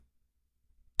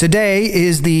Today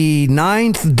is the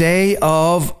 9th day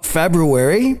of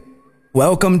February.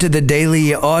 Welcome to the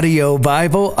Daily Audio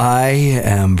Bible. I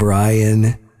am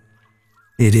Brian.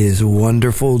 It is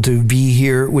wonderful to be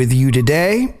here with you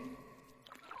today.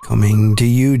 Coming to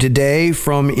you today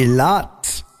from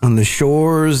Eilat on the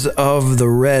shores of the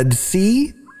Red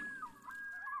Sea.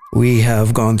 We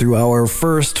have gone through our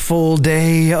first full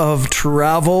day of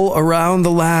travel around the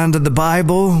land of the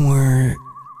Bible. We're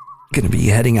going to be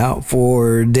heading out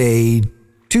for day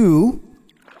 2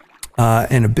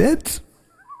 in a bit.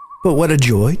 But what a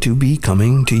joy to be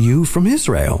coming to you from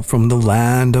Israel, from the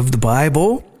land of the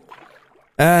Bible.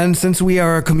 And since we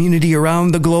are a community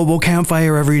around the global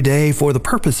campfire every day for the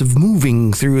purpose of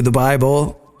moving through the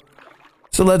Bible,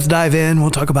 so let's dive in. We'll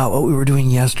talk about what we were doing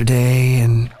yesterday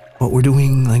and what we're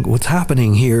doing, like what's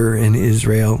happening here in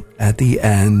Israel at the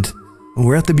end.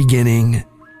 We're at the beginning.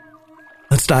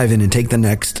 Let's dive in and take the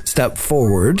next step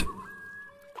forward.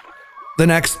 The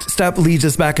next step leads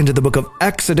us back into the book of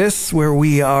Exodus, where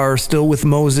we are still with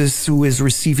Moses, who is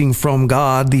receiving from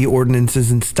God the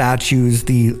ordinances and statutes,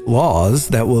 the laws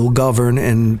that will govern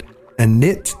and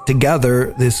knit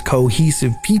together this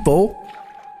cohesive people,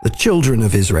 the children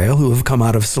of Israel who have come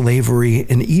out of slavery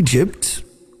in Egypt.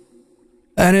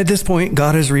 And at this point,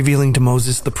 God is revealing to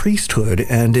Moses the priesthood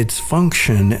and its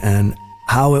function and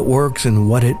how it works and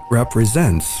what it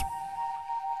represents.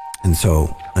 And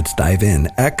so let's dive in.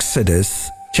 Exodus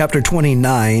chapter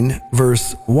 29,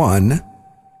 verse 1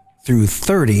 through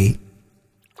 30,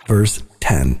 verse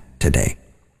 10 today.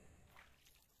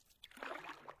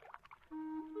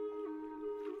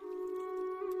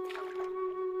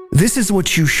 This is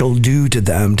what you shall do to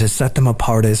them to set them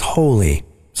apart as holy,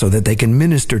 so that they can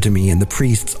minister to me in the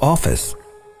priest's office.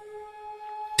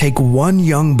 Take 1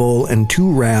 young bull and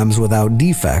 2 rams without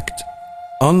defect,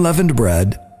 unleavened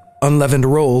bread, unleavened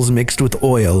rolls mixed with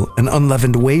oil, and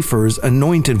unleavened wafers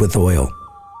anointed with oil.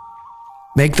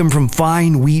 Make them from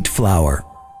fine wheat flour.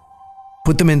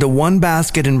 Put them into 1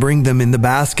 basket and bring them in the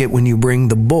basket when you bring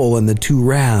the bull and the 2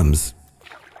 rams.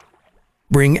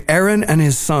 Bring Aaron and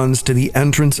his sons to the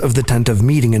entrance of the tent of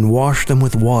meeting and wash them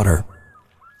with water.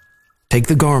 Take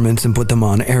the garments and put them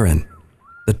on Aaron,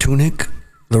 the tunic,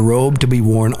 the robe to be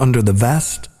worn under the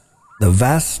vest,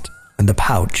 and the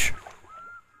pouch.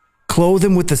 Clothe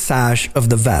him with the sash of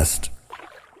the vest.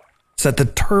 Set the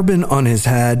turban on his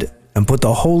head and put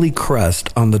the holy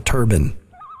crest on the turban.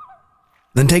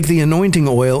 Then take the anointing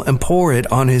oil and pour it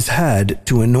on his head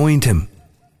to anoint him.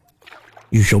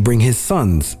 You shall bring his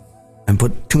sons and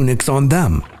put tunics on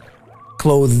them.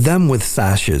 Clothe them with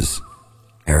sashes,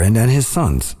 Aaron and his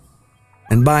sons,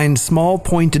 and bind small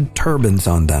pointed turbans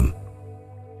on them.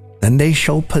 Then they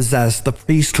shall possess the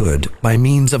priesthood by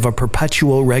means of a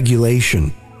perpetual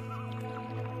regulation.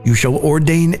 You shall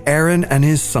ordain Aaron and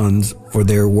his sons for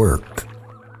their work.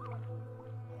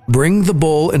 Bring the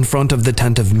bull in front of the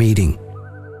tent of meeting.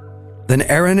 Then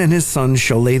Aaron and his sons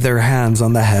shall lay their hands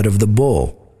on the head of the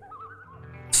bull.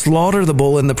 Slaughter the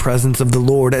bull in the presence of the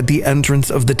Lord at the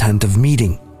entrance of the tent of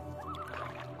meeting.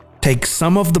 Take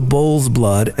some of the bull's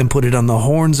blood and put it on the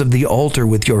horns of the altar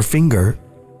with your finger,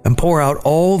 and pour out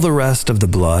all the rest of the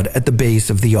blood at the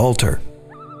base of the altar.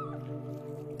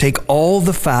 Take all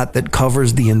the fat that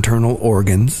covers the internal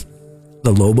organs,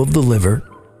 the lobe of the liver,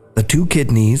 the 2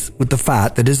 kidneys with the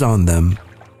fat that is on them,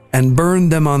 and burn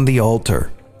them on the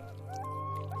altar.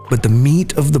 But the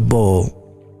meat of the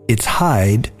bull, its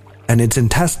hide, and its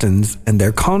intestines and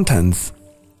their contents,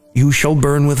 you shall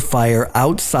burn with fire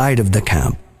outside of the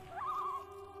camp.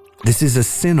 This is a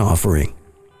sin offering.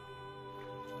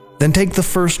 Then take the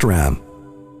first ram.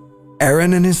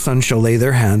 Aaron and his son shall lay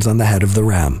their hands on the head of the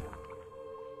ram.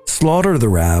 Slaughter the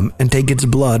ram and take its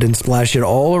blood and splash it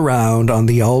all around on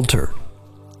the altar.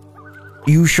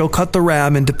 You shall cut the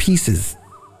ram into pieces.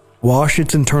 Wash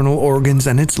its internal organs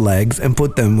and its legs and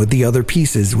put them with the other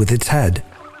pieces with its head.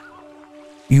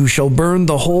 You shall burn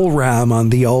the whole ram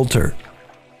on the altar.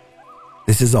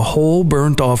 This is a whole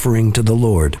burnt offering to the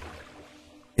Lord.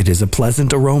 It is a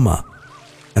pleasant aroma,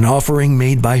 an offering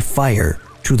made by fire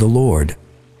to the Lord.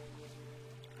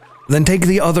 Then take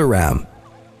the other ram.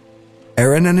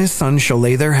 Aaron and his sons shall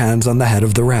lay their hands on the head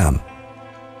of the ram.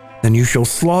 Then you shall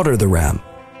slaughter the ram.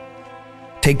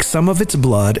 Take some of its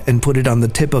blood and put it on the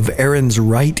tip of Aaron's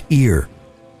right ear,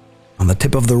 on the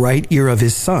tip of the right ear of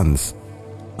his sons,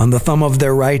 on the thumb of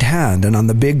their right hand, and on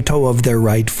the big toe of their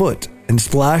right foot, and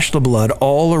splash the blood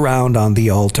all around on the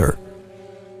altar.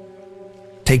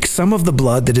 Take some of the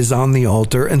blood that is on the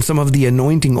altar and some of the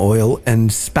anointing oil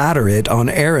and spatter it on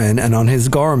Aaron and on his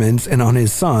garments and on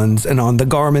his sons and on the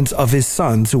garments of his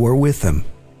sons who are with him.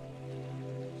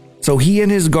 So he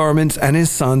and his garments and his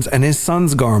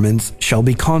sons' garments shall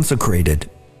be consecrated.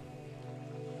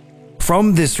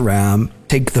 From this ram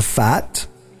take the fat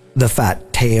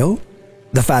tail,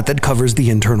 the fat that covers the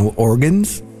internal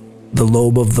organs, the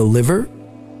lobe of the liver,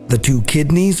 the 2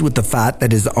 kidneys with the fat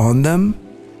that is on them,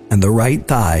 and the right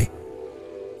thigh,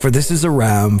 for this is a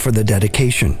ram for the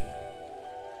dedication.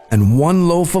 And 1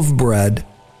 loaf of bread,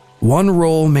 1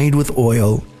 roll made with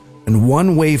oil, and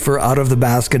 1 wafer out of the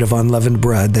basket of unleavened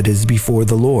bread that is before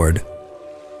the Lord.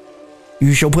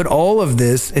 You shall put all of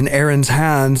this in Aaron's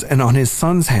hands and on his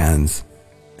sons' hands,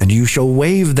 and you shall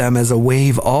wave them as a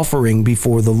wave offering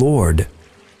before the Lord.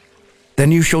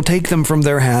 Then you shall take them from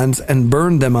their hands and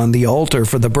burn them on the altar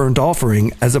for the burnt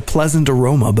offering as a pleasant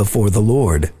aroma before the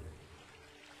Lord.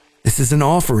 This is an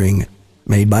offering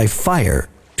made by fire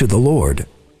to the Lord.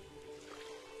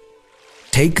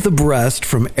 Take the breast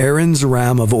from Aaron's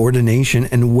ram of ordination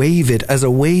and wave it as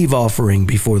a wave offering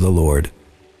before the Lord,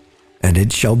 and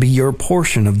it shall be your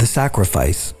portion of the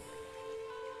sacrifice.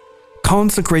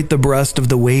 Consecrate the breast of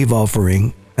the wave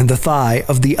offering and the thigh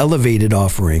of the elevated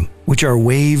offering, which are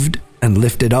waved and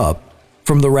lifted up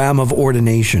from the ram of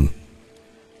ordination.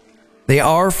 They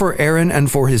are for Aaron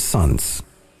and for his sons.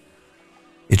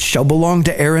 It shall belong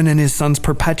to Aaron and his sons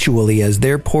perpetually as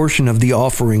their portion of the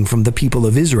offering from the people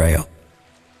of Israel,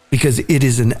 because it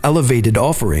is an elevated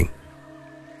offering.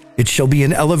 It shall be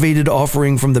an elevated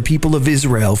offering from the people of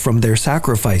Israel from their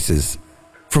sacrifices,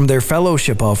 from their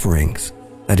fellowship offerings,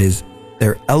 that is,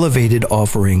 their elevated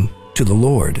offering to the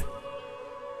Lord.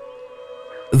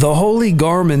 The holy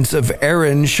garments of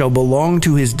Aaron shall belong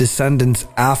to his descendants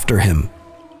after him,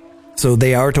 so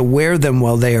they are to wear them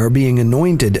while they are being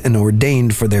anointed and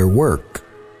ordained for their work.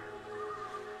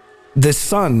 The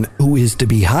son who is to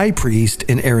be high priest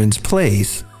in Aaron's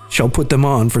place shall put them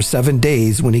on for 7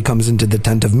 days when he comes into the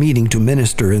tent of meeting to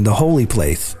minister in the holy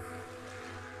place.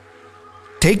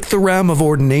 Take the ram of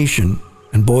ordination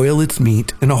and boil its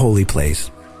meat in a holy place.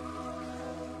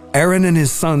 Aaron and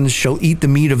his sons shall eat the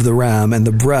meat of the ram and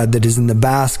the bread that is in the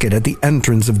basket at the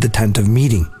entrance of the tent of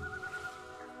meeting.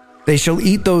 They shall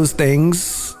eat those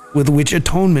things with which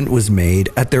atonement was made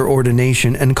at their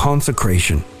ordination and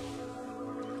consecration.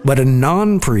 But a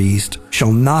non-priest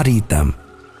shall not eat them,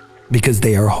 because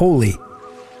they are holy.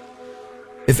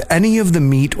 If any of the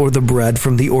meat or the bread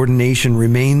from the ordination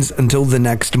remains until the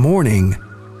next morning,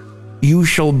 you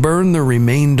shall burn the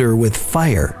remainder with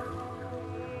fire.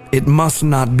 It must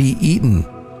not be eaten,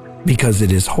 because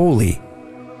it is holy.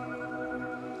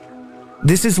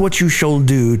 This is what you shall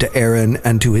do to Aaron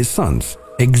and to his sons,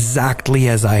 exactly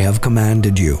as I have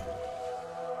commanded you.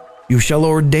 You shall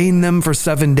ordain them for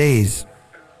 7 days.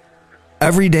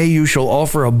 Every day you shall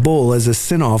offer a bull as a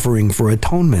sin offering for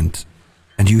atonement,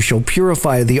 and you shall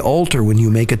purify the altar when you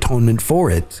make atonement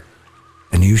for it,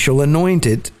 and you shall anoint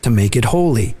it to make it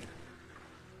holy.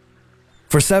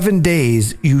 For 7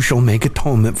 days you shall make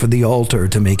atonement for the altar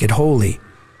to make it holy.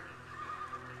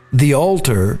 The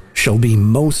altar shall be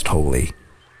most holy.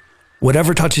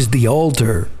 Whatever touches the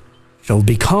altar shall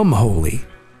become holy.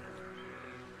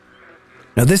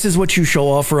 Now this is what you shall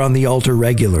offer on the altar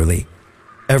regularly,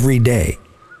 every day: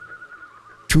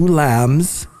 2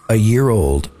 lambs a year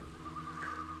old.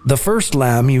 The first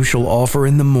lamb you shall offer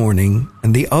in the morning,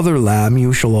 and the other lamb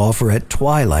you shall offer at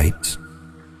twilight.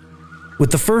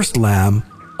 With the first lamb,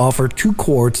 offer 2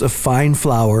 quarts of fine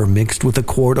flour mixed with a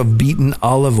quart of beaten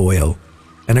olive oil,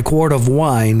 and a quart of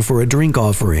wine for a drink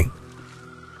offering.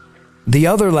 The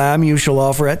other lamb you shall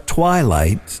offer at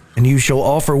twilight, and you shall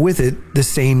offer with it the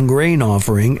same grain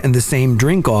offering and the same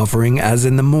drink offering as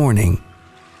in the morning,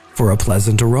 for a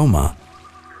pleasant aroma,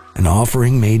 an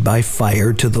offering made by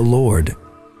fire to the Lord.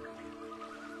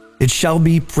 It shall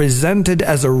be presented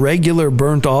as a regular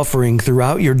burnt offering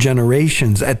throughout your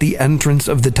generations at the entrance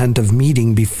of the tent of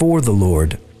meeting before the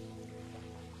Lord.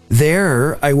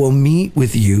 There I will meet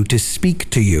with you to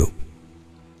speak to you.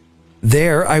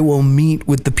 There I will meet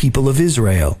with the people of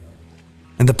Israel,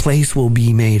 and the place will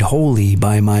be made holy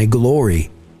by my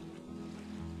glory.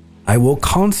 I will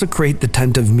consecrate the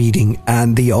tent of meeting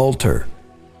and the altar.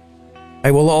 I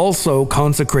will also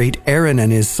consecrate Aaron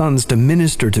and his sons to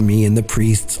minister to me in the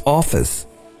priest's office.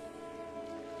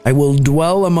 I will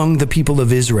dwell among the people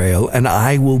of Israel, and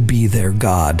I will be their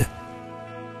God.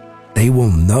 They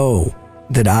will know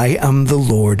that I am the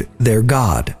Lord their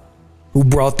God, who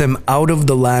brought them out of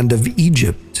the land of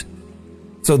Egypt,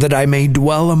 so that I may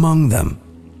dwell among them.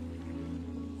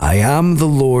 I am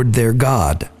the Lord their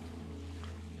God.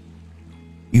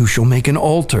 You shall make an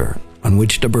altar on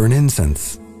which to burn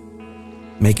incense.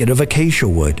 Make it of acacia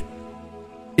wood.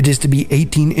 It is to be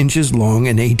 18 inches long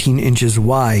and 18 inches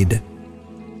wide.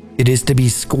 It is to be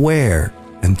square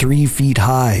and 3 feet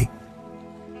high.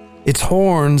 Its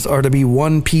horns are to be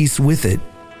one piece with it.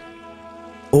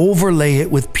 Overlay it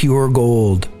with pure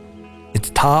gold, its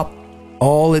top,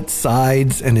 all its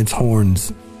sides, and its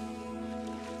horns.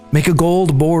 Make a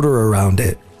gold border around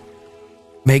it.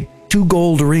 Make 2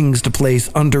 gold rings to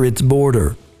place under its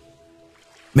border.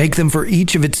 Make them for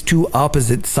each of its 2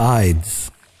 opposite sides.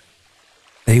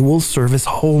 They will serve as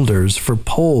holders for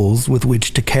poles with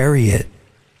which to carry it.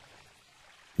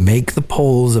 Make the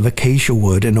poles of acacia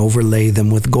wood and overlay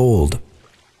them with gold.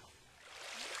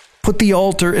 Put the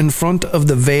altar in front of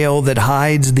the veil that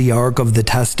hides the ark of the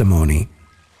testimony,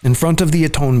 in front of the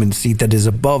atonement seat that is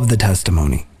above the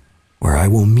testimony, where I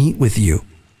will meet with you.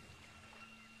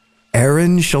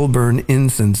 Aaron shall burn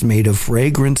incense made of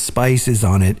fragrant spices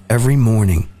on it every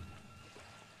morning.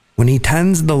 When he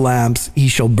tends the lamps, he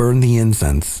shall burn the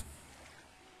incense.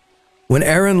 When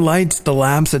Aaron lights the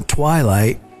lamps at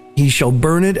twilight, he shall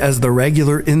burn it as the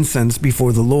regular incense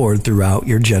before the Lord throughout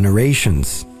your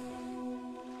generations.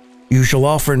 You shall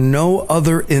offer no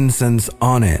other incense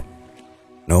on it,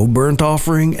 no burnt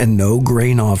offering and no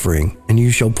grain offering, and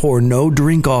you shall pour no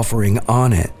drink offering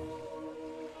on it.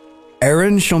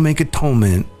 Aaron shall make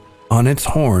atonement on its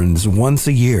horns once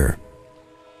a year.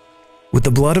 With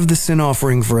the blood of the sin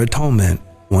offering for atonement,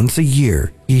 once a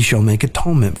year he shall make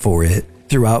atonement for it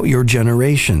throughout your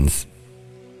generations.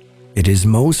 It is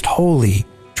most holy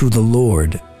to the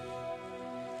Lord.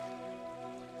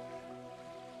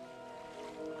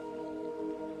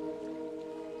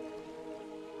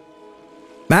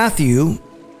 Matthew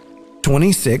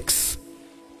 26,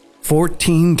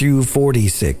 14 through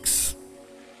 46.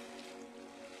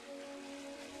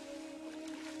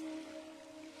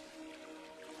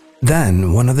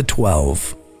 Then one of the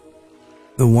 12,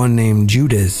 the one named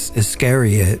Judas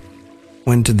Iscariot,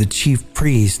 went to the chief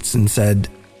priests and said,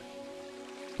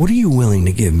 "What are you willing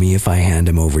to give me if I hand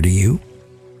him over to you?"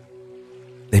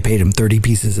 They paid him 30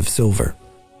 pieces of silver.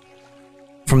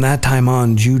 From that time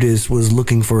on, Judas was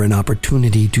looking for an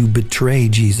opportunity to betray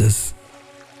Jesus.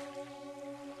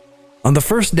 On the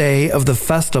first day of the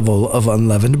festival of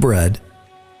unleavened bread,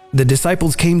 the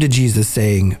disciples came to Jesus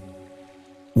saying,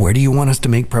 "Where do you want us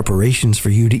to make preparations for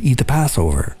you to eat the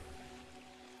Passover?"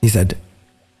 He said,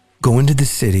 "Go into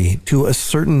the city to a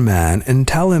certain man and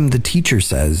tell him the teacher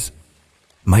says,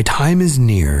 'My time is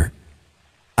near.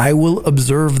 I will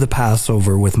observe the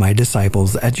Passover with my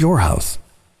disciples at your house.'"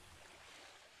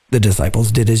 The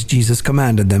disciples did as Jesus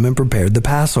commanded them and prepared the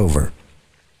Passover.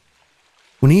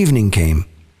 When evening came,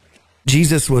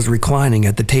 Jesus was reclining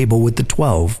at the table with the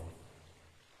 12.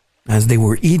 As they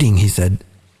were eating, he said,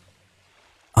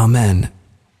 "Amen.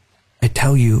 I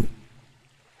tell you,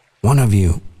 one of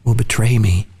you will betray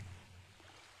me."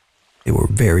 They were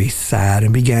very sad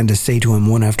and began to say to him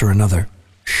one after another,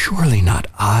 "Surely not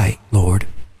I, Lord."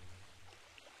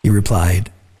 He replied,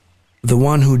 "The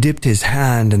one who dipped his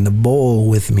hand in the bowl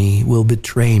with me will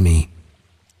betray me.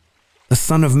 The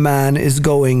Son of Man is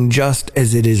going just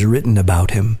as it is written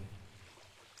about him.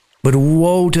 But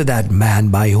woe to that man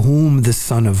by whom the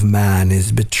Son of Man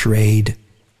is betrayed.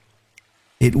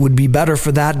 It would be better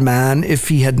for that man if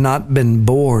he had not been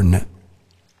born."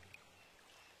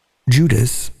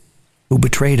 Judas, who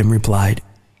betrayed him, replied,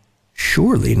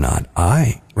 "Surely not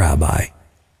I, Rabbi."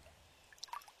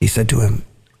 He said to him,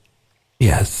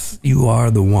 "Yes, you are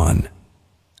the one."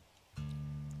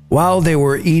 While they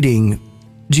were eating,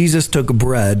 Jesus took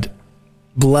bread,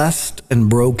 blessed and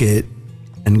broke it,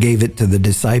 and gave it to the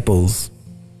disciples.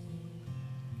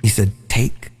 He said,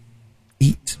 "Take,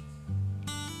 eat.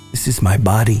 This is my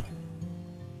body."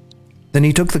 Then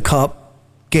he took the cup,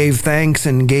 gave thanks,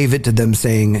 and gave it to them,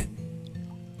 saying,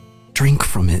 "Drink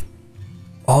from it,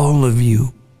 all of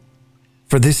you,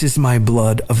 for this is my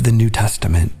blood of the New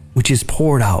Testament, which is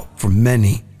poured out for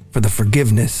many for the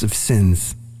forgiveness of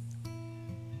sins.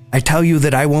 I tell you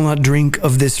that I will not drink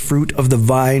of this fruit of the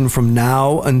vine from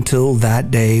now until that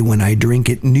day when I drink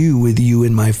it new with you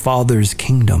in my Father's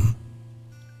kingdom."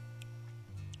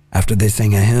 After they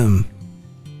sang a hymn,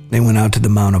 they went out to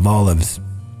the Mount of Olives.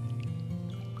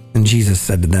 And Jesus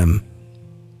said to them,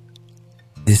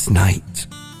 "This night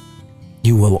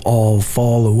you will all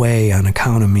fall away on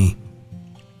account of me,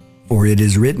 for it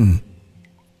is written,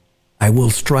 'I will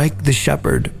strike the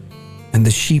shepherd, and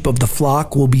the sheep of the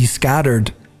flock will be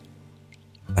scattered.'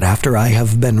 But after I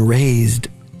have been raised,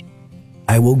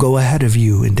 I will go ahead of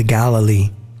you into Galilee."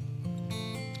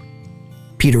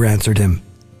 Peter answered him,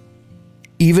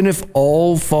 "Even if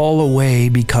all fall away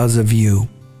because of you,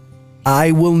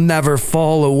 I will never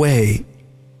fall away."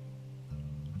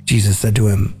 Jesus said to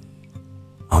him,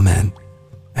 "Amen.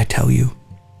 I tell you,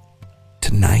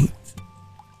 tonight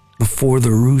before the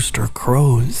rooster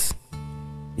crows,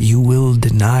 you will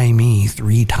deny me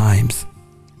 3 times.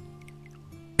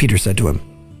 Peter said to him,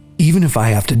 even if I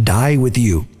have to die with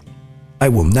you, I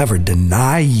will never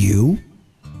deny you.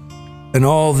 And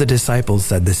all the disciples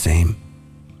said the same.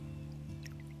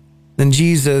 Then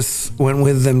Jesus went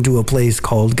with them to a place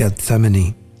called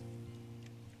Gethsemane.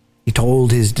 He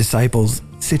told his disciples,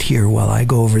 sit here while I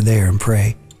go over there and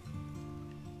pray.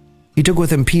 He took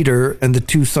with him Peter and the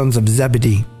 2 sons of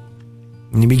Zebedee,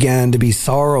 and he began to be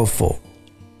sorrowful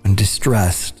and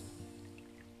distressed.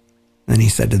 Then he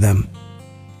said to them,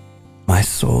 my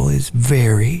soul is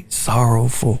very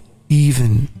sorrowful,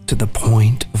 even to the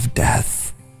point of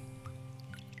death.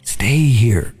 Stay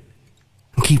here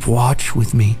and keep watch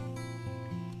with me.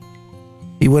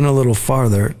 He went a little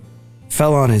farther,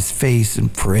 fell on his face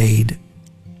and prayed.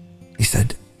 He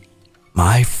said,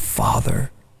 my Father,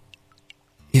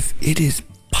 if it is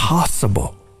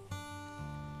possible,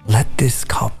 let this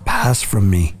cup pass from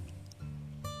me.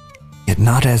 Yet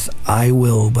not as I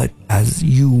will, but as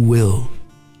you will.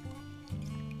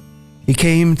 He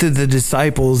came to the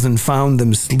disciples and found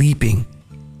them sleeping.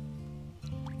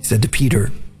 He said to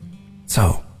Peter,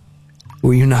 so,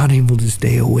 were you not able to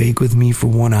stay awake with me for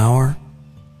 1 hour?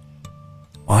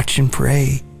 Watch and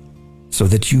pray, so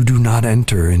that you do not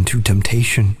enter into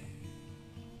temptation.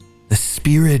 The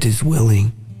spirit is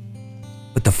willing,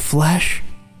 but the flesh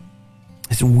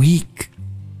is weak.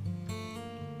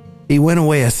 He went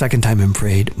away a second time and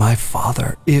prayed, my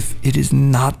Father, if it is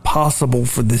not possible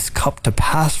for this cup to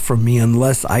pass from me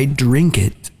unless I drink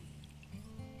it,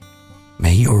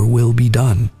 may your will be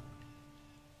done.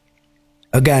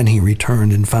 Again he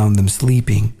returned and found them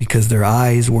sleeping because their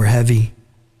eyes were heavy.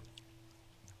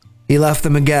 He left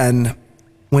them again,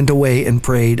 went away and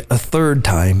prayed a 3rd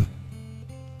time.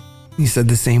 He said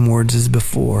the same words as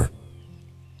before.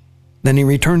 Then he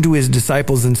returned to his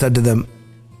disciples and said to them,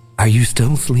 are you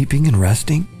still sleeping and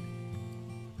resting?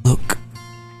 Look,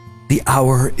 the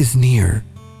hour is near,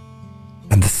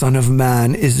 and the Son of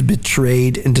Man is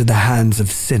betrayed into the hands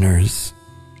of sinners.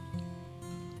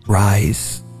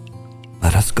 Rise,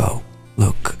 let us go.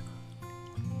 Look,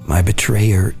 my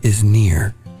betrayer is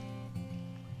near.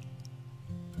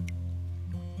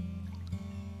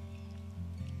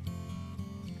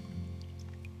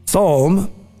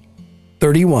 Psalm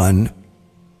 31,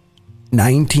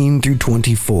 19 through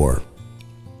 24.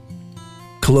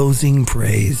 Closing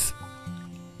praise.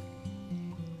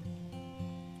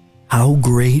 How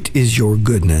great is your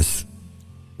goodness,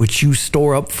 which you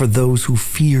store up for those who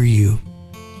fear you,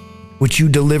 which you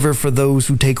deliver for those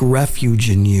who take refuge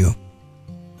in you,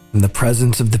 in the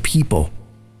presence of the people.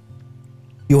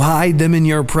 You hide them in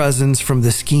your presence from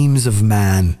the schemes of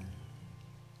man.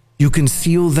 You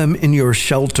conceal them in your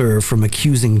shelter from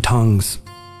accusing tongues.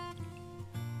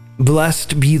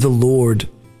 Blessed be the Lord,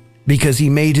 because he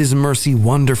made his mercy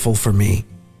wonderful for me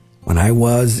when I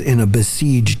was in a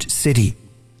besieged city.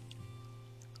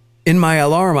 In my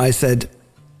alarm I said,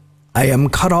 I am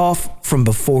cut off from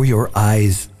before your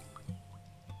eyes.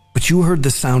 But you heard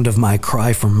the sound of my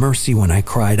cry for mercy when I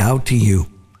cried out to you.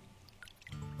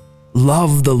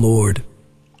 Love the Lord,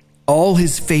 all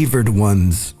his favored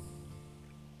ones.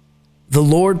 The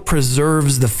Lord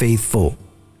preserves the faithful,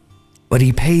 but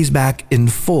he pays back in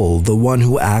full the one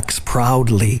who acts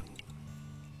proudly.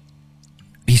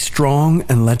 Be strong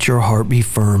and let your heart be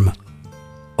firm,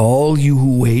 all you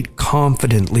who wait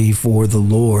confidently for the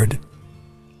Lord.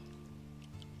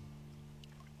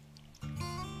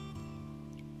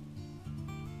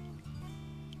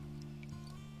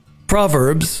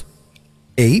 Proverbs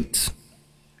 8,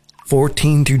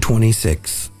 14 through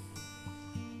 26.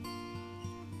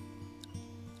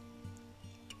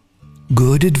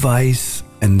 Good advice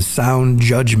and sound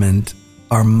judgment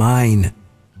are mine.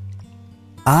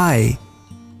 I,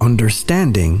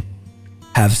 understanding,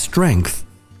 have strength.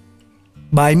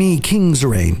 By me kings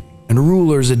reign and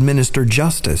rulers administer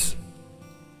justice.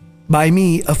 By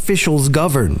me officials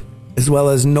govern, as well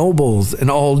as nobles and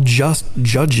all just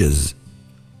judges.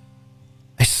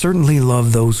 I certainly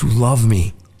love those who love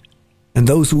me, and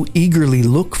those who eagerly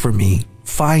look for me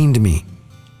find me.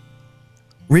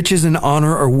 Riches and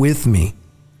honor are with me,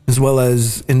 as well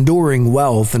as enduring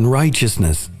wealth and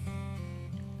righteousness.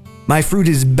 My fruit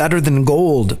is better than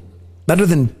gold, better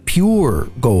than pure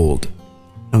gold,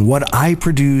 and what I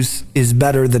produce is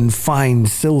better than fine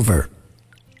silver.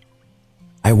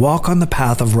 I walk on the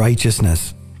path of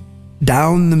righteousness,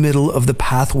 down the middle of the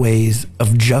pathways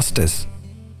of justice,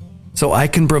 so I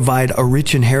can provide a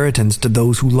rich inheritance to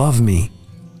those who love me,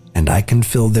 and I can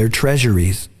fill their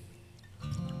treasuries.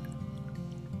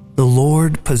 The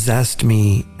Lord possessed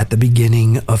me at the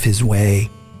beginning of his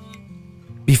way.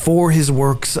 before his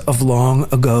works of long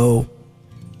ago.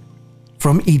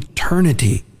 From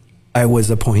eternity I was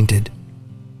appointed.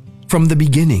 From the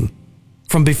beginning,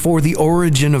 from before the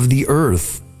origin of the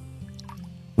earth,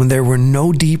 when there were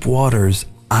no deep waters,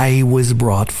 I was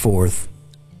brought forth.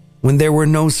 When there were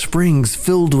no springs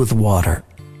filled with water,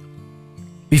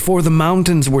 before the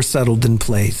mountains were settled in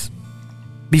place,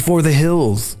 before the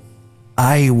hills,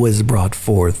 I was brought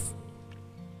forth.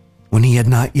 When he had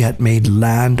not yet made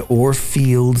land or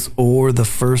fields or the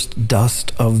first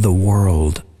dust of the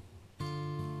world.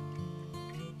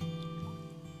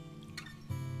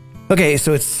 Okay,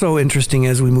 so it's so interesting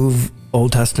as we move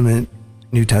Old Testament,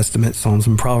 New Testament, Psalms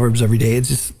and Proverbs every day. It's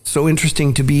just so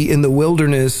interesting to be in the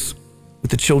wilderness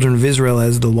with the children of Israel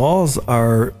as the laws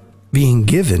are being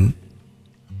given,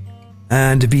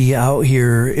 and to be out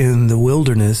here in the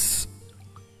wilderness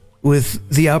with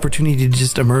the opportunity to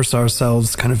just immerse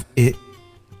ourselves kind of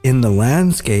in the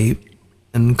landscape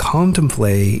and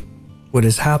contemplate what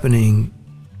is happening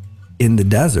in the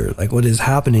desert, like what is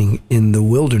happening in the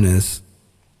wilderness.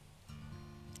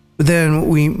 But then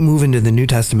we move into the New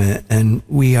Testament, and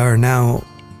we are now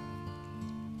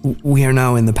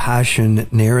in the Passion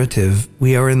narrative.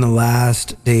 We are in the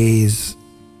last days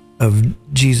of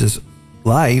Jesus'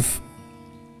 life,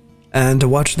 and to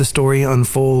watch the story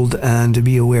unfold and to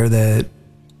be aware that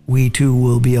we too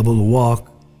will be able to walk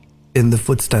in the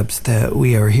footsteps that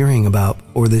we are hearing about,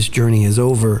 or this journey is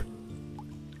over,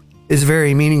 is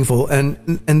very meaningful. And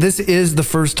this is the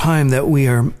first time that we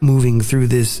are moving through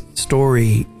this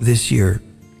story this year.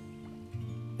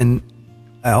 And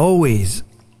I always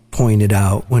point it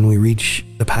out when we reach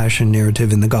the Passion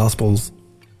narrative in the Gospels,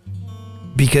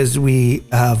 because we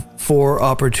have 4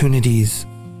 opportunities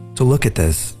to look at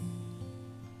this.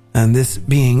 And this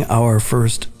being our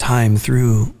first time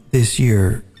through this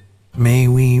year, may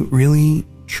we really,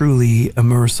 truly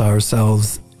immerse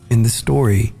ourselves in the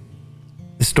story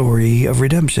of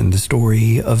redemption, the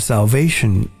story of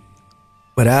salvation.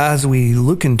 But as we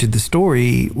look into the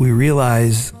story, we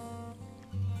realize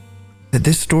that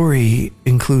this story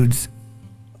includes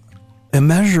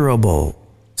immeasurable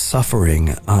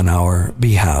suffering on our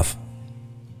behalf.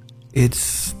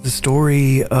 It's the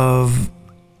story of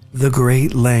the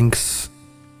great lengths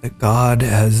that God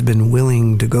has been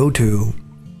willing to go to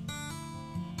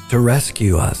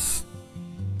rescue us.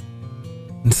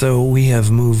 And so we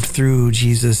have moved through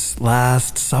Jesus'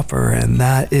 Last Supper, and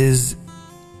that is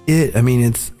it. I mean,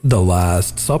 it's the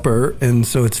Last Supper, and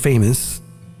so it's famous,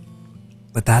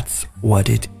 but that's what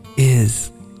it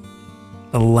is.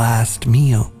 The last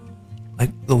meal, like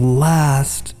the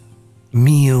last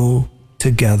meal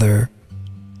together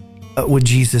with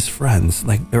Jesus' friends.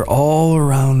 Like, they're all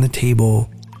around the table,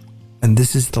 and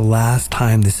this is the last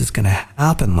time this is going to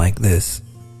happen like this.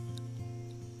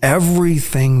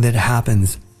 Everything that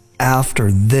happens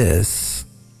after this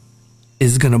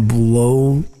is going to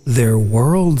blow their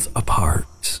worlds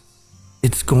apart.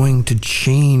 It's going to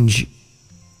change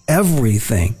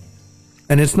everything.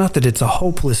 And it's not that it's a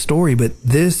hopeless story, but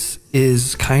this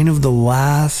is kind of the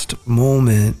last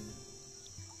moment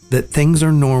that things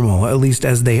are normal, at least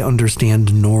as they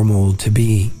understand normal to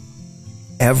be.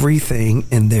 Everything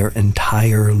in their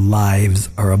entire lives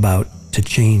are about to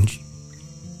change.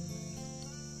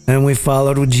 And we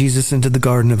followed with Jesus into the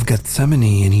Garden of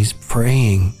Gethsemane, and he's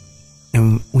praying.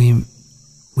 And we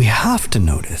have to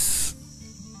notice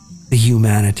the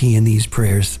humanity in these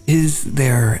prayers. Is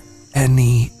there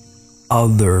any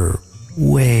other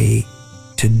way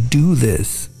to do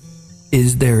this?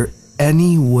 Is there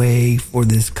any way for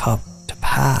this cup to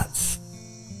pass?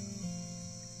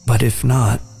 But if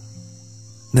not,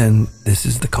 then this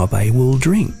is the cup I will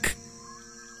drink.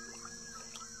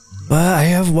 But I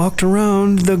have walked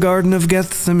around the Garden of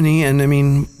Gethsemane, and I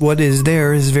mean, what is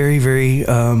there is very, very,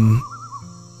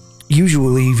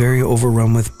 usually very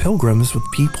overrun with pilgrims, with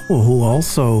people who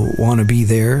also want to be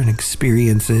there and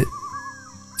experience it.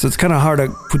 So it's kind of hard to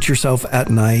put yourself at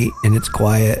night, and it's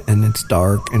quiet and it's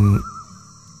dark,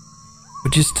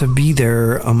 but just to be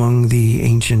there among the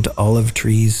ancient olive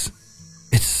trees,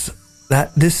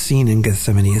 this scene in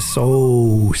Gethsemane is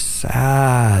so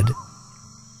sad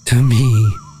to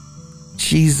me.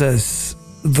 Jesus,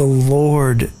 the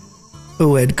Lord,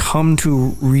 who had come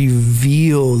to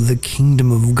reveal the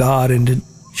kingdom of God and to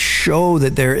show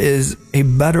that there is a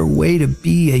better way to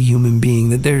be a human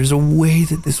being, that there's a way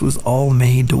that this was all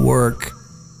made to work,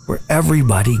 where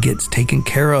everybody gets taken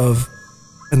care of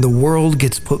and the world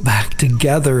gets put back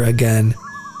together again.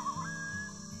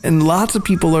 And lots of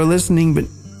people are listening, but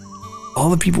all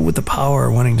the people with the power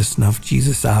are wanting to snuff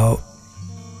Jesus out.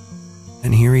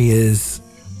 And here he is,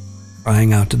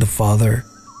 crying out to the Father,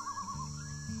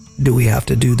 do we have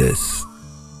to do this?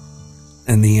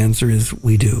 And the answer is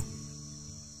we do.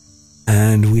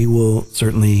 And we will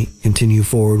certainly continue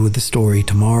forward with the story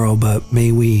tomorrow, but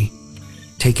may we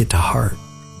take it to heart.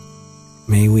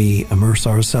 May we immerse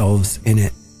ourselves in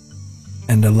it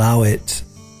and allow it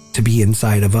to be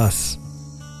inside of us,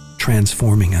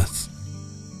 transforming us.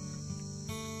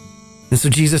 And so,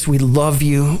 Jesus, we love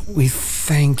you. We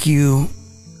thank you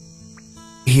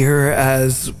here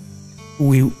as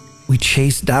we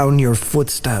chase down your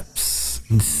footsteps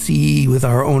and see with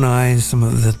our own eyes some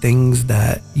of the things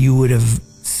that you would have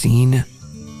seen,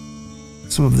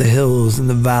 some of the hills and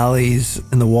the valleys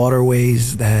and the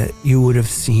waterways that you would have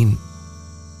seen.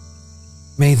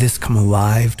 May this come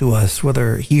alive to us,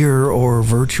 whether here or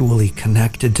virtually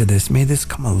connected to this. May this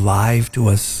come alive to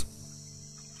us.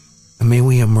 And may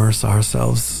we immerse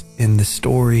ourselves in the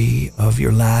story of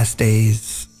your last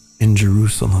days in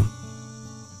Jerusalem.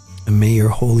 And may your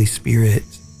Holy Spirit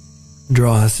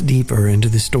draw us deeper into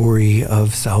the story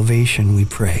of salvation, we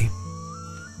pray.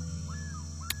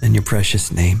 In your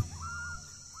precious name.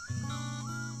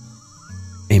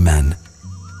 Amen.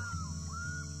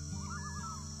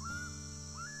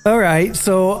 All right,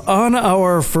 so on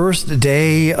our first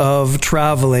day of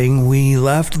traveling, we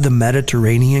left the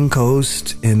Mediterranean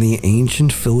coast in the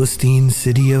ancient Philistine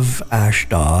city of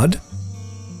Ashdod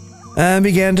and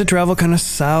began to travel kind of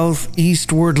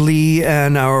southeastwardly.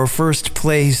 And our first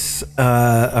place,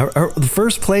 the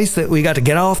first place that we got to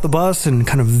get off the bus and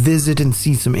kind of visit and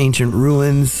see some ancient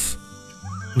ruins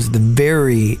was the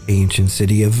very ancient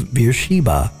city of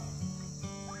Beersheba.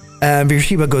 And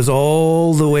Beersheba goes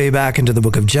all the way back into the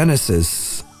book of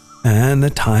Genesis and the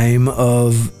time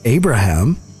of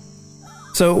Abraham.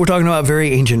 So we're talking about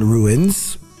very ancient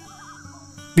ruins.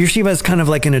 Beersheba is kind of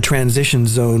like in a transition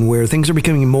zone where things are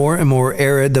becoming more and more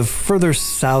arid. The further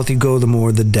south you go, the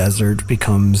more the desert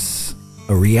becomes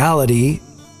a reality.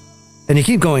 And you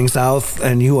keep going south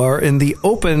and you are in the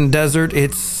open desert.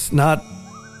 It's not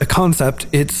a concept,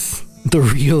 it's the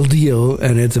real deal,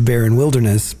 and it's a barren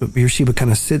wilderness. But Beersheba kind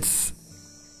of sits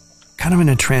kind of in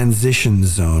a transition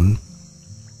zone.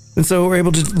 And so we're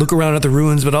able to look around at the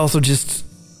ruins, but also just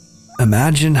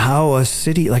imagine how a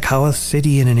city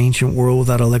in an ancient world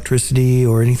without electricity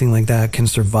or anything like that can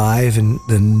survive, and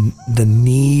the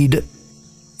need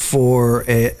for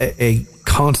a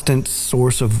constant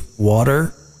source of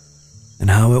water,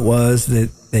 and how it was that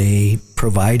they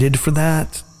provided for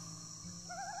that.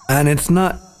 And it's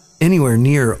not anywhere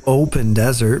near open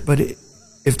desert, but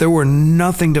if there were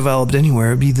nothing developed anywhere,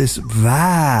 it'd be this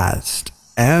vast,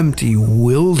 empty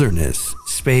wilderness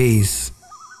space.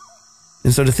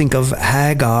 And so to think of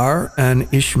Hagar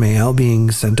and Ishmael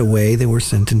being sent away, they were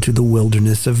sent into the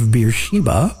wilderness of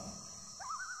Beersheba,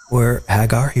 where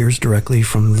Hagar hears directly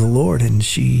from the Lord, and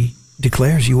she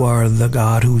declares, "You are the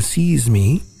God who sees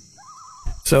me."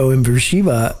 So in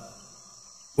Beersheba,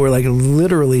 we're like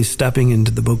literally stepping into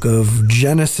the book of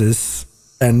Genesis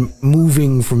and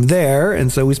moving from there.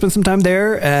 And so we spent some time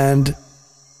there and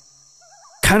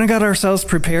kind of got ourselves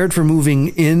prepared for moving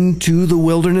into the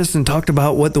wilderness and talked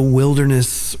about what the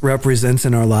wilderness represents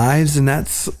in our lives. And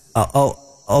that's a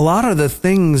lot of the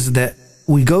things that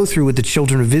we go through with the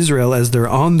children of Israel as they're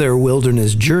on their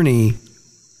wilderness journey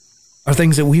are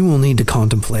things that we will need to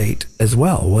contemplate as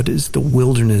well. What does the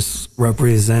wilderness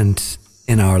represent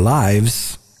in our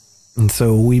lives? And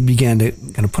so we began to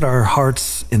kind of put our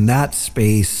hearts in that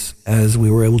space as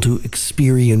we were able to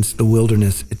experience the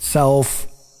wilderness itself.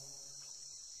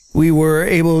 We were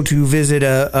able to visit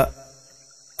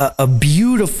a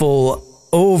beautiful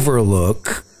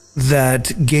overlook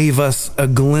that gave us a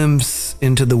glimpse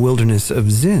into the wilderness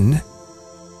of Zin.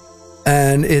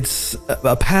 And it's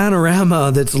a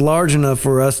panorama that's large enough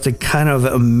for us to kind of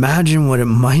imagine what it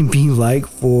might be like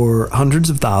for hundreds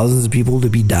of thousands of people to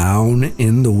be down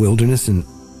in the wilderness, and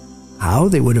how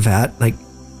they would have had, like,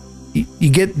 you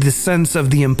get the sense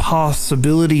of the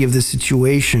impossibility of the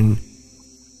situation.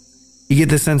 You get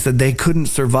the sense that they couldn't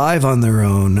survive on their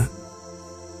own.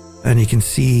 And you can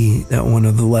see that one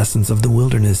of the lessons of the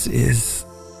wilderness is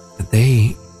that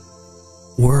they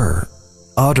were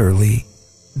utterly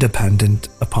dependent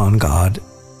upon God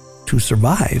to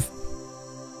survive.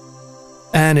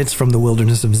 And it's from the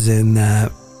wilderness of Zin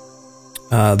that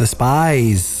the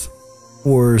spies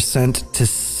were sent to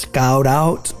scout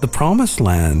out the promised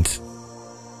land,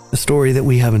 a story that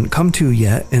we haven't come to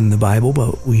yet in the Bible,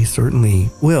 but we certainly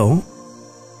will.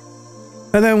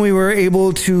 And then we were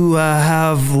able to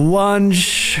have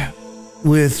lunch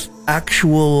with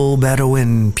actual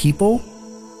Bedouin people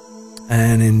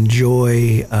and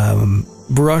enjoy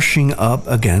brushing up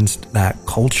against that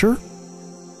culture,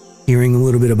 hearing a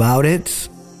little bit about it,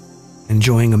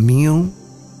 enjoying a meal,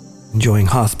 enjoying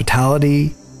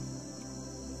hospitality.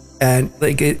 And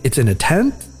like it's in a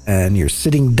tent, and you're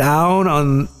sitting down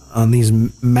on these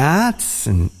mats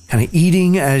and kind of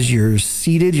eating as you're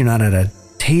seated. You're not at a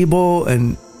table,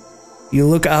 and you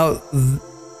look out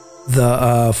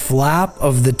the flap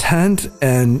of the tent,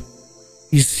 and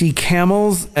you see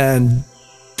camels and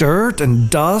dirt and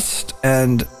dust,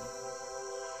 and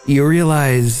you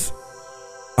realize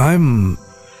I'm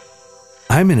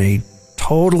in a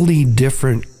totally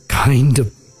different kind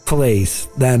of place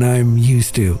than I'm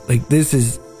used to. Like, this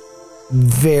is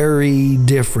very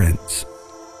different.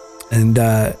 And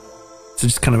so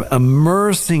just kind of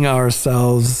immersing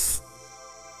ourselves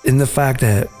in the fact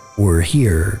that we're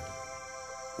here,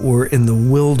 we're in the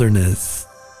wilderness,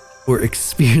 we're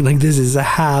experiencing, like, this is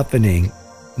happening.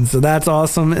 And so that's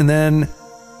awesome. And then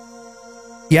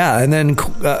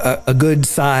a good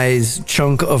size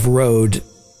chunk of road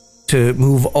to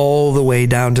move all the way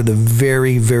down to the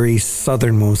very, very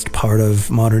southernmost part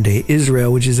of modern day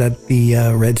Israel, which is at the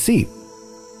Red Sea.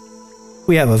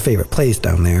 We have a favorite place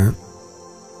down there.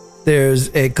 There's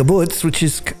a kibbutz, which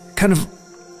is kind of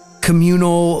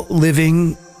communal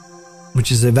living,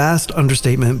 which is a vast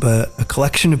understatement, but a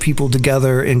collection of people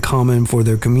together in common for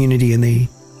their community, and they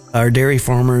are dairy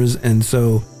farmers, and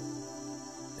so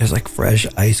there's like fresh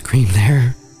ice cream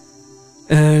there.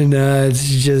 And it's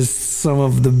just some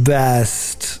of the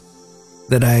best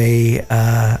that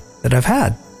I've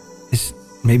had.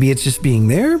 Maybe it's just being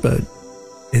there, but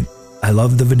I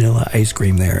love the vanilla ice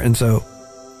cream there. And so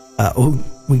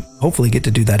we hopefully get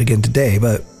to do that again today.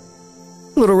 But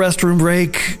a little restroom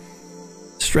break,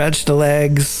 stretch the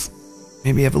legs,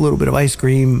 maybe have a little bit of ice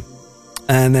cream,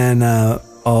 and then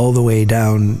all the way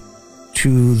down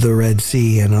to the Red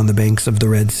Sea. And on the banks of the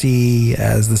Red Sea,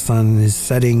 as the sun is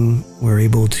setting, we're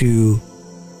able to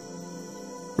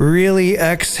really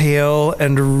exhale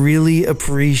and really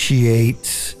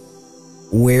appreciate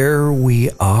where we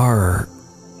are.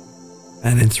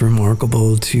 And it's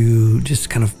remarkable to just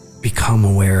kind of become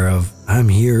aware of, I'm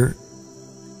here.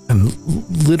 I'm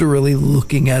literally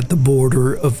looking at the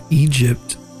border of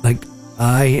Egypt. Like,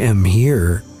 I am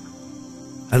here.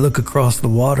 I look across the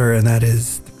water, and that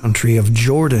is the country of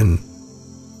Jordan.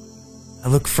 I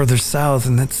look further south,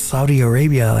 and that's Saudi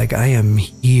Arabia. Like, I am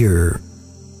here.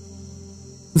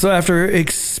 So after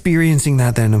experiencing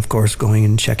that, then of course going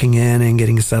and checking in and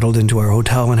getting settled into our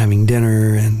hotel and having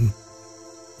dinner, and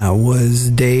that was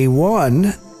day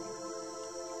one.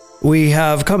 We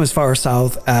have come as far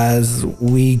south as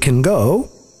we can go,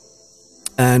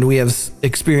 and we have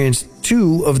experienced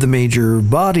two of the major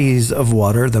bodies of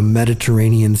water, the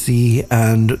Mediterranean Sea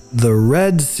and the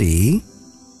Red Sea.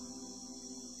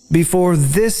 Before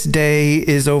this day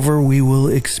is over, we will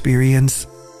experience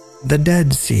the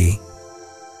Dead Sea.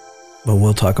 But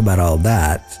we'll talk about all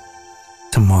that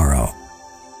tomorrow.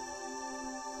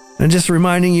 And just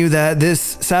reminding you that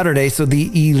this Saturday, so the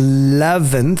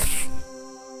 11th,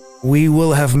 we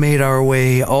will have made our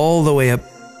way all the way up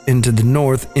into the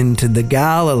north, into the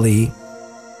Galilee.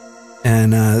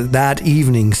 And that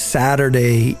evening,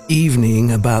 Saturday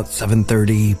evening, about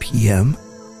 7:30 p.m.,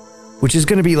 which is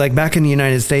going to be like back in the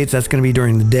United States, that's going to be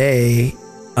during the day.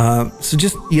 So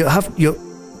just,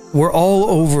 we're all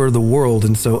over the world,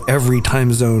 and so every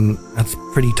time zone, that's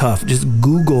pretty tough. Just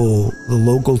Google the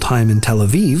local time in Tel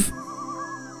Aviv,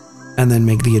 and then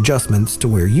make the adjustments to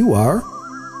where you are,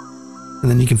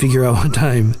 and then you can figure out what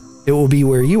time it will be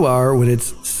where you are when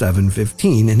it's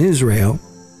 7:15 in Israel.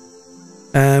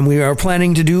 And we are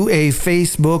planning to do a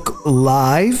Facebook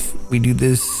Live. We do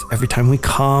this every time we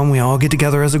come. We all get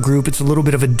together as a group. It's a little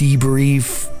bit of a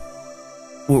debrief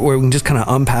where we can just kind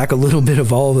of unpack a little bit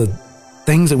of all the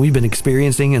things that we've been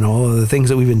experiencing and all of the things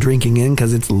that we've been drinking in,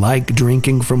 because it's like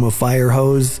drinking from a fire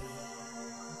hose.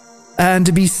 And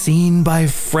to be seen by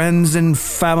friends and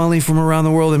family from around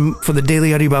the world, and for the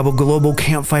Daily Audio Bible Global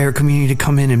Campfire community to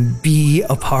come in and be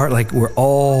a part. Like, we're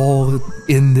all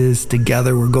in this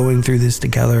together. We're going through this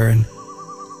together, and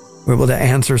we're able to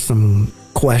answer some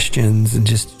questions and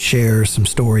just share some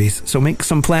stories. So make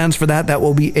some plans for that. That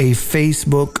will be a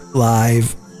Facebook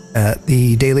Live at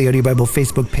the Daily Audio Bible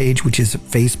Facebook page, which is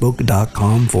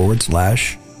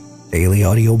facebook.com/Daily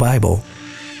Audio Bible.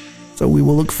 So we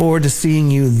will look forward to seeing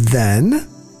you then.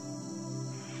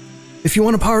 If you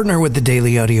want to partner with the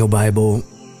Daily Audio Bible,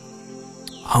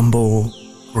 humble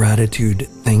gratitude,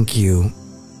 thank you.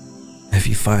 If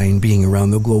you find being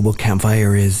around the global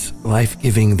campfire is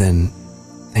life-giving, then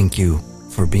thank you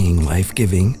for being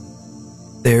life-giving.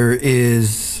 There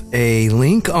is a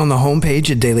link on the homepage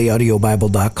at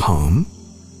dailyaudiobible.com.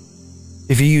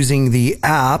 If you're using the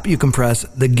app, you can press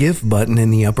the Give button in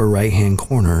the upper right-hand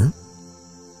corner.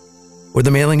 Or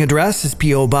the mailing address is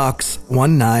P.O. Box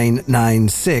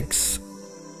 1996,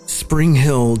 Spring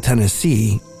Hill,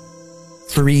 Tennessee,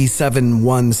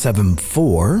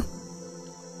 37174.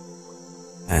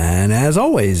 And as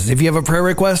always, if you have a prayer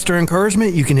request or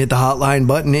encouragement, you can hit the hotline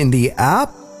button in the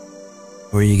app,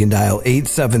 or you can dial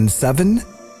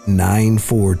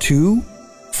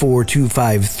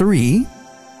 877-942-4253.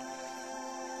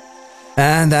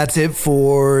 And that's it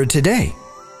for today.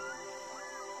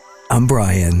 I'm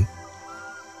Brian.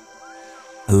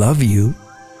 I love you,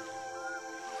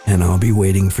 and I'll be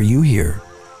waiting for you here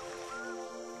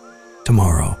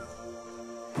tomorrow.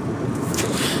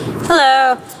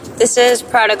 Hello, this is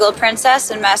Prodigal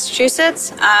Princess in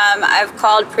Massachusetts. I've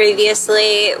called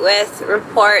previously with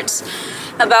reports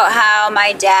about how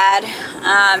my dad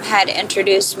had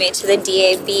introduced me to the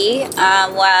DAB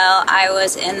while I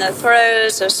was in the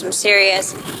throes of some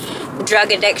serious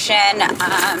drug addiction,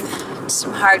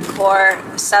 some hardcore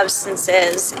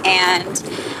substances, and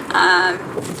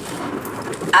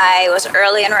I was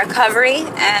early in recovery,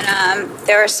 and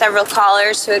there were several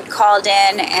callers who had called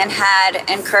in and had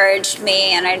encouraged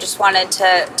me, and I just wanted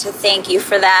to thank you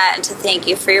for that and to thank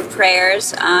you for your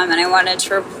prayers. And I wanted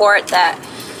to report that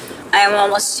I am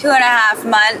almost 2.5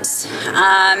 months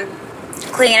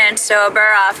clean and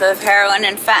sober off of heroin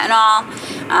and fentanyl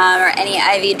or any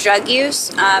IV drug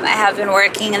use. I have been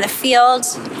working in the field.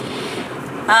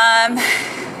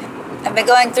 I've been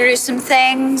going through some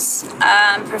things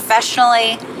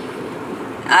professionally,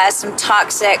 some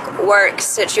toxic work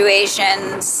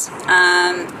situations,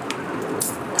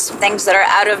 some things that are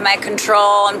out of my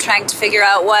control. I'm trying to figure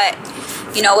out what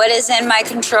is in my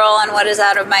control and what is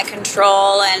out of my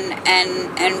control, and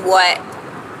what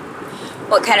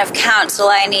kind of counsel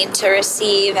I need to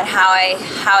receive and how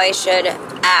I should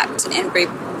act and be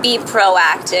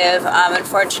proactive.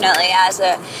 Unfortunately, as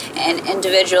an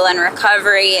individual in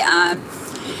recovery,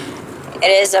 it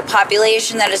is a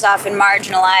population that is often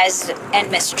marginalized and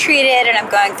mistreated, and I'm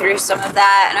going through some of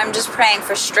that, and I'm just praying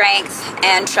for strength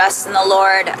and trust in the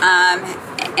Lord,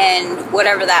 and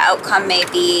whatever that outcome may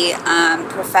be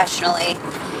professionally.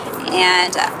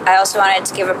 And I also wanted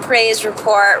to give a praise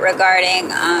report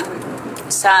regarding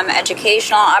some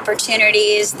educational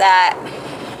opportunities that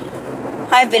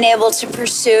I've been able to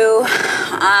pursue,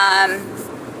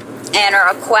 and a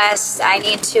request. I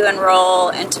need to enroll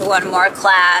into one more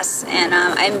class, and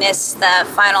I missed the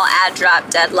final ad drop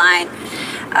deadline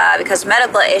because of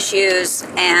medical issues,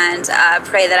 and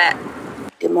pray that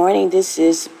Good morning, this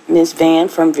is Ms. Van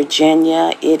from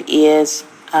Virginia. It is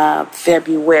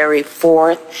February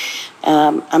 4th.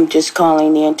 I'm just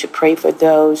calling in to pray for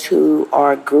those who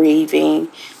are grieving,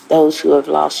 those who have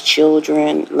lost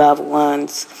children, loved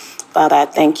ones. Father, I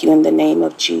thank you in the name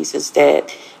of Jesus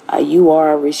that you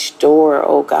are a restorer,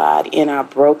 oh God, in our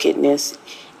brokenness.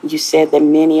 You said that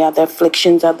many are the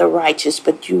afflictions of the righteous,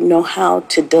 but you know how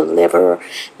to deliver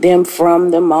them from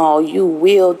them all. You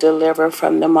will deliver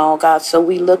from them all, God. So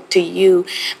we look to you,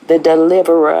 the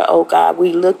deliverer, oh God.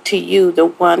 We look to you, the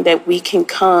one that we can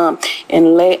come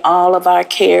and lay all of our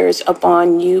cares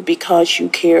upon you because you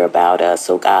care about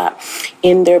us, oh God.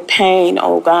 In their pain,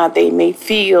 oh God, they may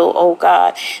feel, oh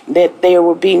God, that there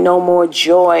will be no more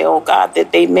joy, oh God,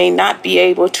 that they may not be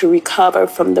able to recover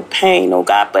from the pain, oh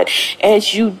God. But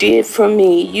as you did for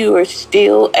me, you are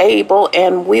still able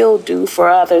and will do for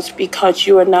others because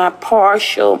you are not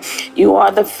partial. You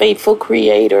are the faithful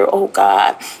creator, oh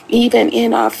God. Even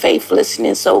in our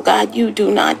faithlessness, oh God, you do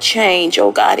not change,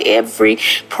 oh God. Every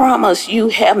promise you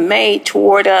have made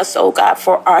toward us, oh God,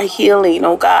 for our healing,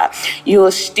 oh God, you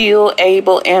are still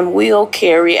able and will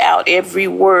carry out every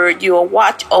word. You will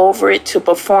watch over it to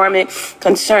perform it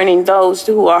concerning those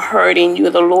who are hurting. You are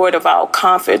the Lord of our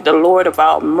comfort, the Lord of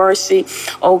our mercy.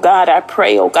 Oh God, I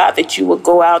pray, oh God, that you will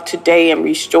go out today and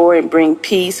restore and bring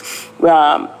peace.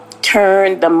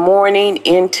 Turn the mourning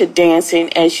into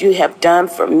dancing as you have done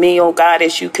for me, oh God,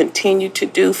 as you continue to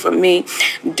do for me.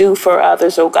 Do for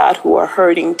others, oh God, who are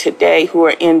hurting today, who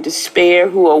are in despair,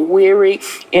 who are weary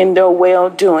in their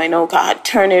well-doing, oh God.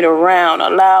 Turn it around.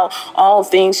 Allow all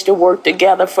things to work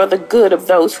together for the good of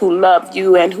those who love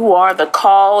you and who are the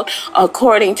called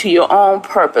according to your own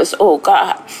purpose, oh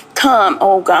God. Come,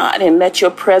 oh God, and let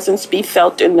your presence be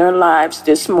felt in their lives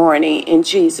this morning. In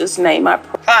Jesus' name I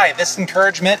pray. Hi, this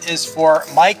encouragement is for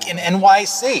Mike in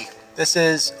NYC. This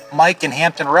is Mike in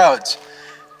Hampton Roads.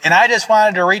 And I just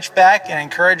wanted to reach back and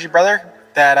encourage you, brother,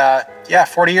 that,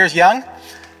 40 years young,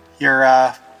 you're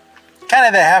kind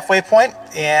of the halfway point,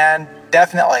 and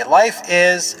definitely life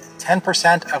is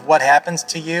 10% of what happens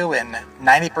to you and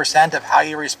 90% of how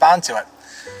you respond to it.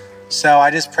 So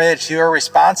I just pray that your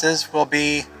responses will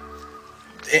be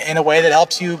in a way that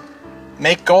helps you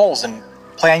make goals and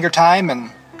plan your time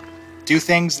and do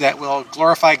things that will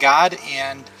glorify God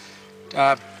and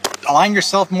align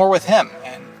yourself more with Him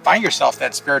and find yourself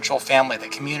that spiritual family, the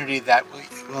community that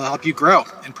will help you grow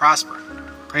and prosper.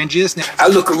 Pray in Jesus' name. I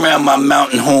look around my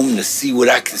mountain home to see what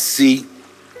I can see,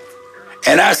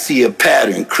 and I see a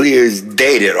pattern clear as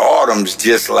day that autumn's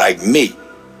just like me.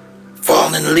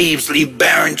 Fallen leaves leave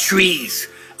barren trees.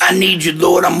 I need you,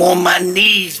 Lord, I'm on my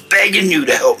knees begging you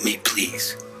to help me,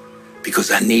 please,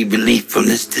 because I need relief from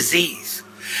this disease.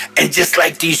 And just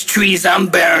like these trees, I'm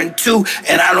barren too,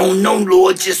 and I don't know,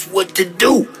 Lord, just what to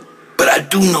do. But I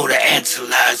do know the answer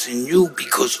lies in you,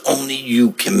 because only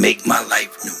you can make my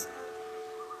life new.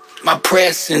 My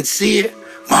prayer's sincere,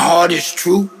 my heart is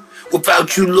true.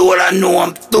 Without you, Lord, I know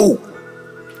I'm through.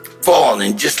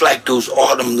 Falling just like those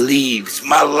autumn leaves,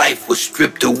 my life was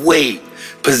stripped away.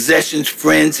 Possessions,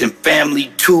 friends, and family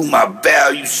too, my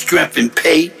value, strength, and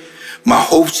pay. My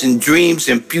hopes and dreams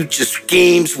and future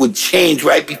schemes would change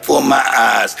right before my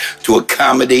eyes to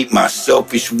accommodate my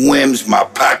selfish whims, my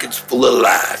pockets full of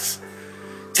lies.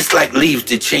 Just like leaves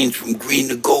that change from green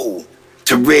to gold,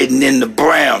 to red and then to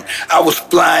brown. I was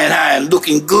flying high and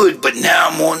looking good, but now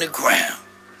I'm on the ground,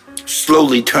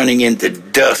 slowly turning into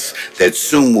dust that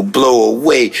soon will blow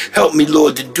away. Help me,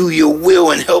 Lord, to do your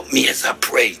will, and help me as I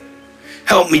pray.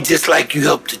 Help me just like you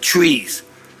helped the trees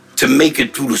to make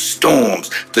it through the storms,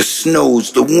 the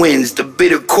snows, the winds, the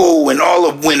bitter cold, and all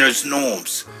of winter's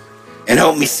norms. And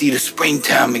help me see the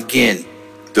springtime again,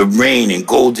 the rain and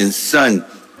golden sun.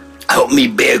 Help me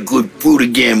bear good fruit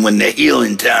again when the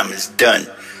healing time is done.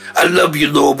 I love you,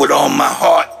 Lord, with all my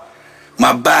heart,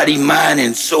 my body, mind,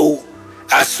 and soul.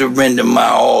 I surrender my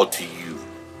all to you.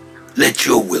 Let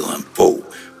your will unfold.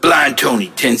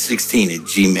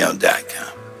 BlindTony1016@gmail.com.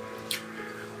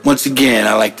 Once again,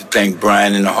 I'd like to thank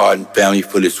Brian and the Harden family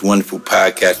for this wonderful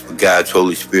podcast for God's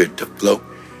Holy Spirit to flow.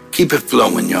 Keep it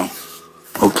flowing, y'all.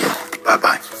 Okay,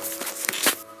 bye-bye.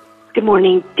 Good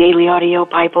morning, Daily Audio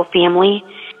Bible family.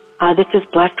 This is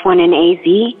Blessed One in AZ.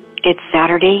 It's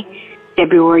Saturday,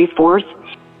 February 4th,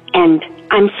 and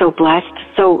I'm so blessed,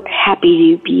 so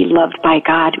happy to be loved by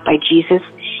God, by Jesus.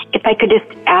 If I could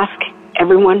just ask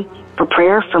everyone for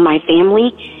prayer for my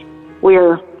family,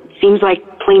 where it seems like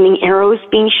flaming arrows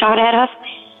being shot at us.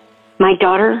 My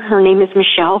daughter, her name is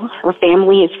Michelle. Her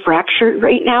family is fractured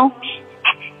right now.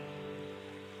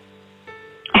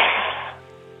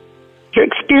 They're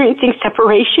experiencing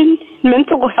separation,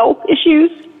 mental health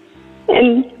issues,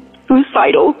 and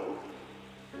suicidal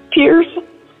fears.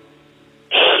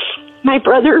 My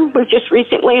brother was just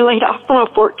recently laid off from a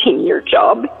 14-year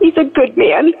job. He's a good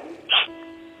man.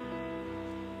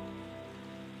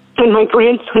 And my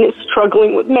grandson is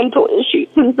struggling with mental issues.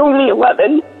 He's only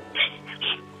 11.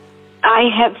 I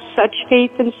have such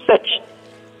faith and such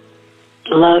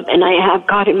love, and I have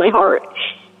God in my heart.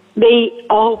 They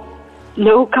all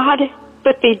know God,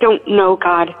 but they don't know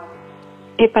God.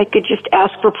 If I could just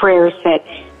ask for prayers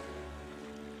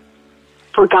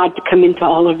for God to come into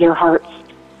all of their hearts,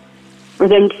 for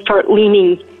them to start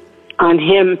leaning on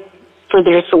Him for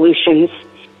their solutions,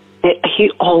 that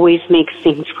He always makes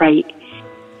things right.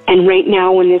 And right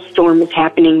now when this storm is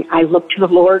happening, I look to the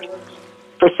Lord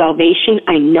for salvation.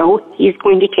 I know He's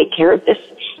going to take care of this.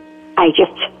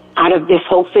 Out of this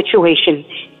whole situation,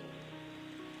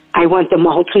 I want them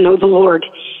all to know the Lord.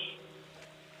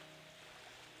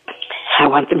 I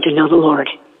want them to know the Lord.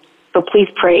 So please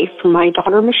pray for my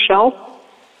daughter, Michelle,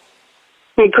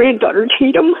 my granddaughter,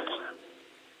 Tatum,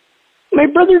 my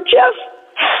brother, Jeff,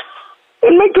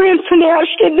 and my grandson,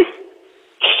 Ashton.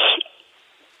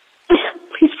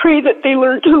 Please pray that they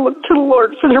learn to look to the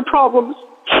Lord for their problems.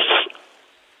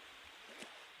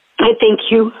 I thank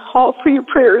you all for your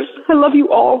prayers. I love you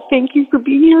all. Thank you for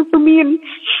being here for me, and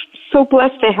so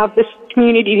blessed to have this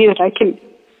community that I can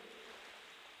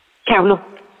count on.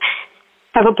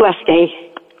 Have a blessed day.